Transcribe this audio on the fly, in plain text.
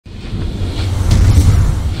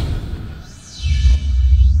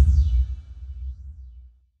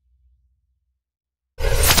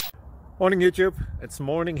Morning YouTube, it's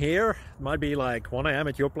morning here. It might be like 1 a.m.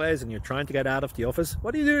 at your place and you're trying to get out of the office.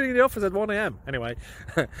 What are you doing in the office at 1 a.m.? Anyway,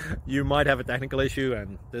 you might have a technical issue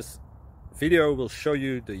and this video will show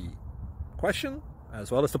you the question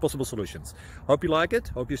as well as the possible solutions. Hope you like it,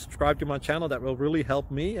 hope you subscribe to my channel. That will really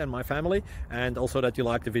help me and my family, and also that you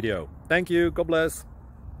like the video. Thank you, God bless.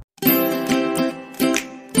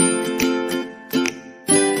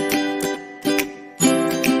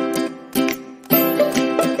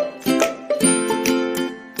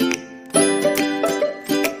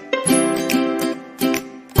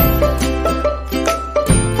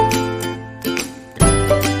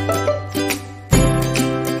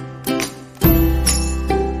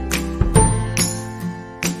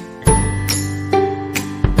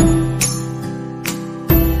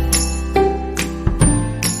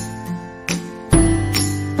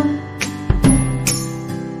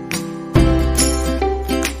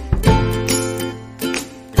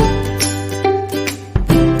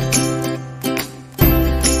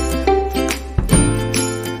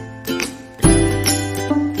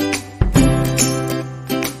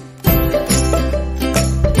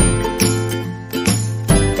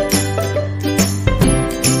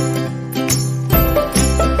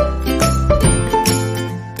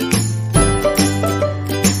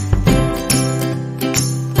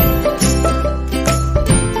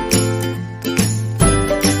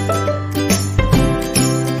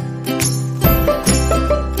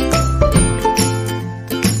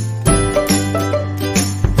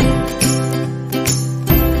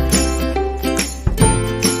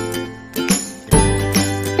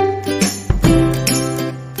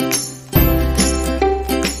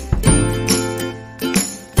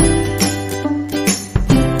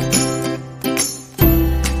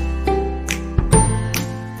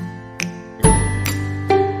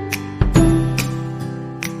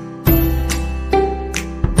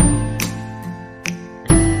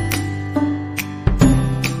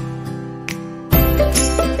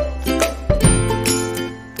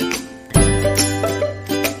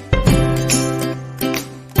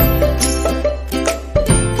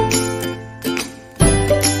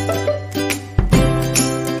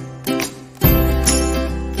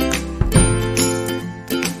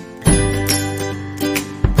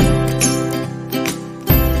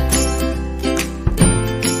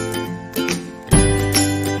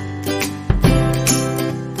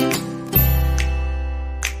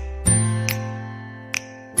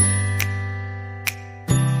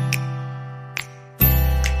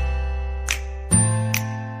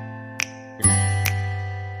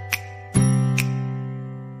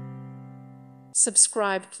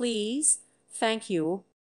 Subscribe, please. Thank you.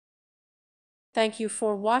 Thank you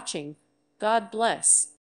for watching. God bless.